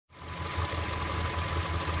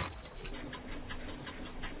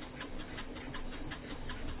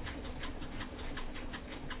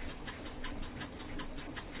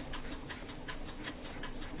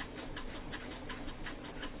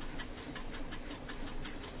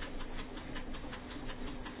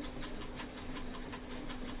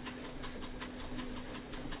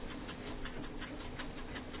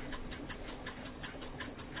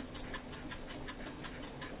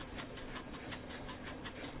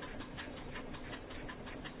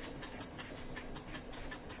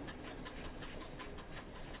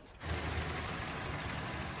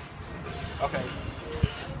Okay.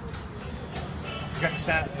 You got the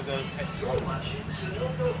sound. Hold on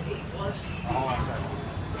a second.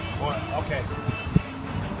 Okay.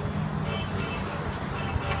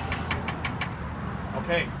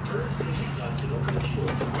 Okay.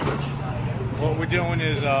 What we're doing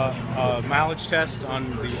is a mileage test on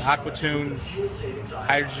the AquaTune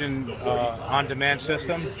hydrogen on-demand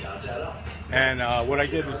system. And what I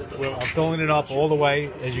did is I'm filling it up all the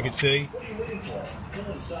way, as you can see.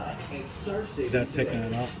 Is that picking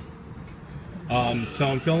it up? So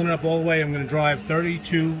I'm filling it up all the way. I'm going to drive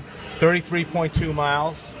 33.2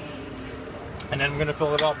 miles, and then I'm going to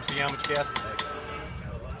fill it up and see how much gas it takes.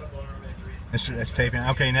 It's taping.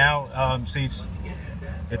 Okay, now see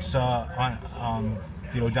it's on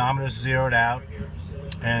the odometer's zeroed out,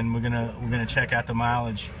 and we're gonna check out the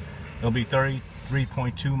mileage. It'll be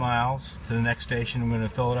 33.2 miles to the next station. I'm going to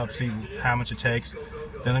fill it up, see how much it takes.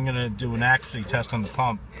 Then I'm going to do an accuracy test on the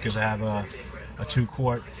pump because I have a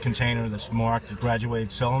 2-quart container that's marked a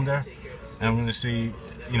graduated cylinder, and I'm going to see,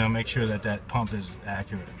 make sure that that pump is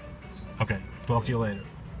accurate. Okay, talk to you later.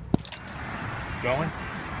 Going?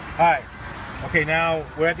 Hi. Okay, now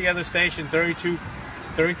we're at the other station,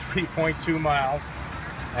 33.2 miles,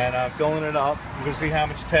 and I'm filling it up. We're going to see how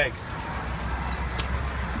much it takes.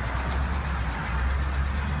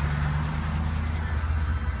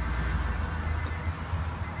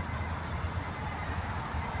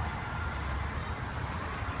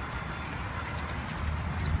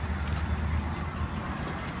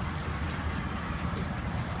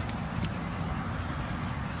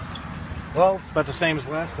 Well, it's about the same as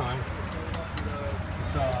last time.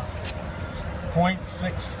 It's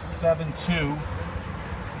 0.672. I'm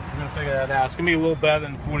gonna figure that out. It's gonna be a little better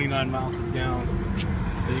than 49 miles per gallon.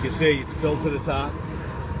 As you can see, it's filled to the top.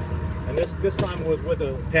 And this time it was with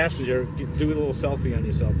a passenger. You do a little selfie on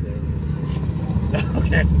yourself there.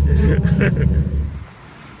 Okay.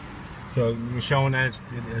 So we're showing that it's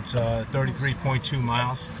 33.2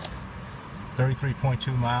 miles.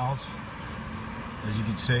 33.2 miles, as you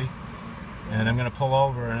can see. And I'm going to pull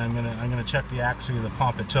over and I'm going to check the accuracy of the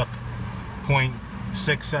pump. It took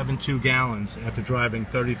 0.672 gallons after driving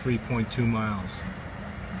 33.2 miles.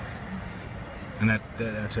 And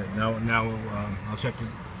that's it. Now I'll check.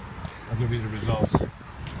 I'll give you the results.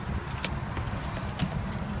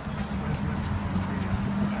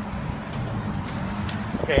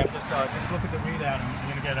 Okay, I'm just look at the readout. I'm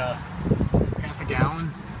going to get a half a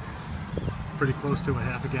gallon. Pretty close to a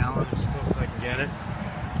half a gallon, as close as I can get it.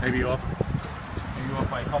 Maybe off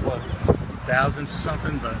by a couple of thousandths or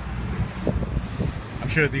something, but I'm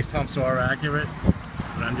sure these pumps are accurate.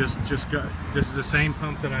 But I'm this is the same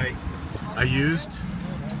pump that I used.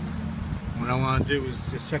 What I want to do is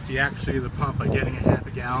just check the accuracy of the pump by getting a half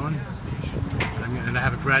a gallon, and I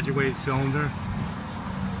have a graduated cylinder.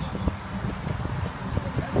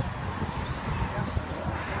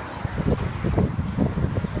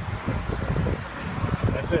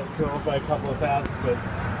 That's it. It's off by a couple of thousand, but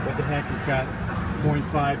what the heck, it's got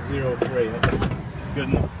 0.503. Okay, good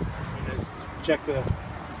enough. Just check the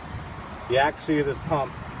accuracy of this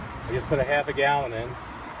pump. I just put a half a gallon in.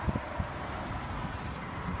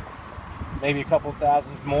 Maybe a couple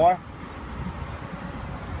thousands more.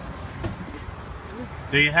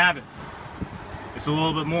 There you have it. It's a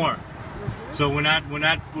little bit more. So we're not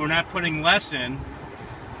putting less in.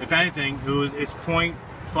 If anything, it's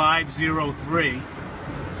 0.503.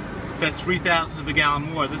 That's 0.003 of a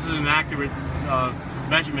gallon more. This is an accurate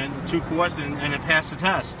measurement, 2 quarts, and it passed the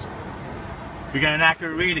test. We got an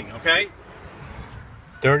accurate reading, okay?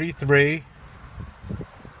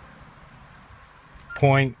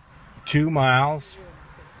 33.2 miles,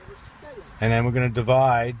 and then we're going to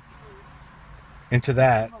divide into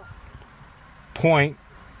that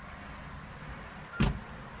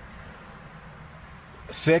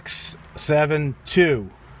 0.672.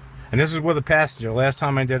 And this is with a passenger. Last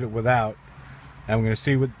time I did it without. And we're going to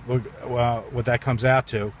see what that comes out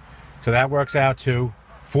to. So that works out to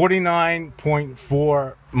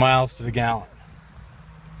 49.4 miles to the gallon.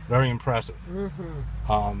 Very impressive.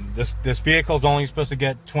 Mm-hmm. This vehicle is only supposed to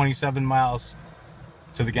get 27 miles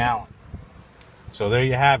to the gallon. So there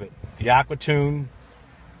you have it. The AquaTune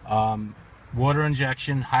water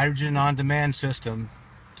injection hydrogen on-demand system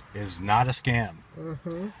is not a scam.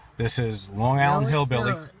 Mm-hmm. This is Long Island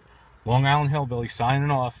Hillbilly. Long Island Hillbilly signing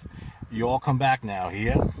off. You all come back now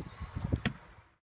here.